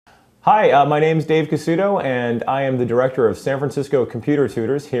Hi, my name is Dave Casuto, and I am the director of San Francisco Computer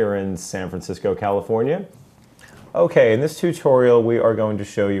Tutors here in San Francisco, California. Okay, in this tutorial we are going to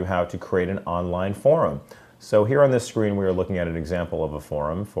show you how to create an online forum. So here on this screen we are looking at an example of a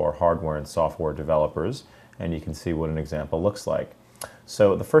forum for hardware and software developers, and you can see what an example looks like.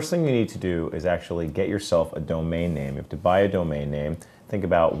 So the first thing you need to do is actually get yourself a domain name. You have to buy a domain name. Think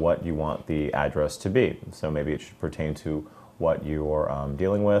about what you want the address to be. So maybe it should pertain to what you're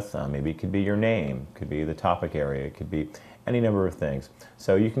dealing with. Maybe it could be your name, it could be the topic area, it could be any number of things.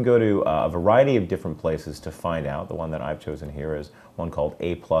 So you can go to a variety of different places to find out. The one that I've chosen here is one called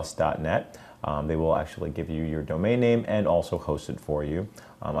aplus.net. They will actually give you your domain name and also host it for you.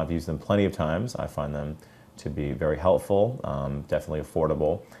 I've used them plenty of times. I find them to be very helpful, definitely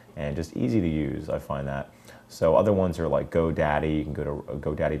affordable, and just easy to use. I find that. So other ones are like GoDaddy. You can go to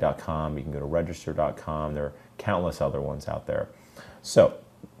GoDaddy.com, you can go to register.com. There are countless other ones out there. So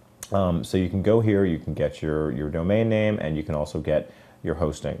you can go here, you can get your domain name, and you can also get your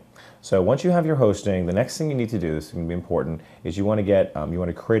hosting. So once you have your hosting, the next thing you need to do, this is going to be important, is you want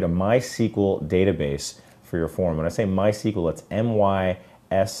to create a MySQL database for your forum. When I say MySQL, it's MySQL.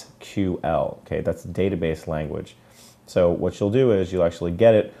 Okay, that's the database language. So what you'll do is you'll actually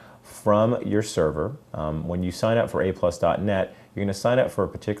get it from your server. When you sign up for aplus.net, you're going to sign up for a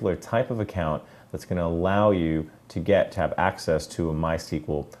particular type of account that's going to allow you to have access to a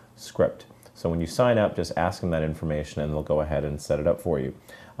MySQL script. So when you sign up, just ask them that information and they'll go ahead and set it up for you.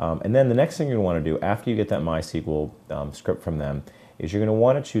 And then the next thing you're going to want to do after you get that MySQL script from them is you're going to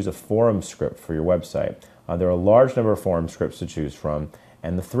want to choose a forum script for your website. There are a large number of forum scripts to choose from,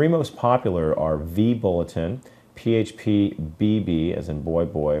 and the three most popular are vBulletin, PHPBB, as in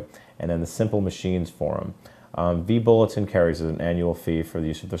boy, and then the Simple Machines Forum. vBulletin carries an annual fee for the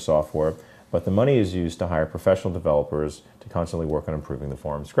use of their software, but the money is used to hire professional developers to constantly work on improving the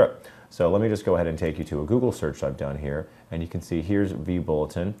forum script. So let me just go ahead and take you to a Google search I've done here, and you can see here's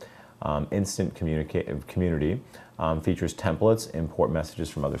vBulletin. Instant community, features templates, import messages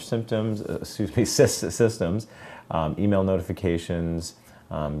from other systems, email notifications,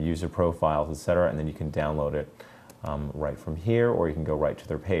 user profiles, etc., and then you can download it right from here, or you can go right to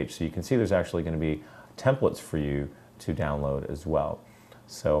their page. So you can see there's actually going to be templates for you to download as well.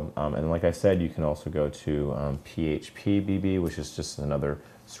 So, and like I said, you can also go to PHPBB, which is just another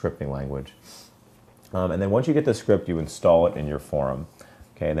scripting language. And then once you get the script, you install it in your forum.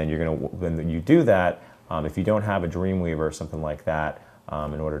 Okay, and then when you do that, if you don't have a Dreamweaver or something like that,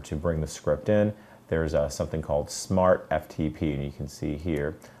 in order to bring the script in, there's something called Smart FTP, and you can see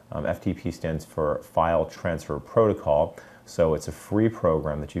here. FTP stands for File Transfer Protocol, so it's a free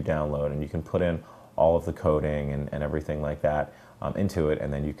program that you download, and you can put in all of the coding and everything like that into it,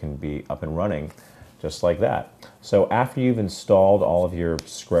 and then you can be up and running just like that. So after you've installed all of your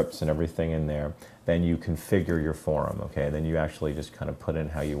scripts and everything in there, then you configure your forum, okay? Then you actually just kind of put in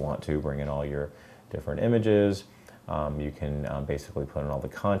how you want to, bring in all your different images. You can basically put in all the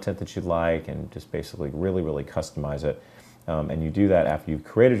content that you'd like and just basically really customize it. And you do that after you've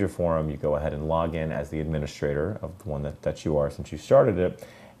created your forum. You go ahead and log in as the administrator of the one that you are since you started it.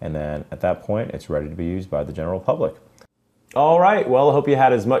 And then at that point, it's ready to be used by the general public. All right, well, I hope you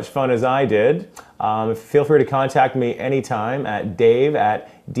had as much fun as I did. Feel free to contact me anytime at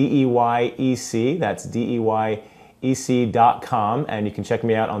dave@DEYEC, that's DEYEC.com, and you can check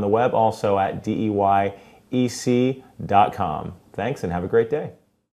me out on the web also at DEYEC.com. Thanks and have a great day.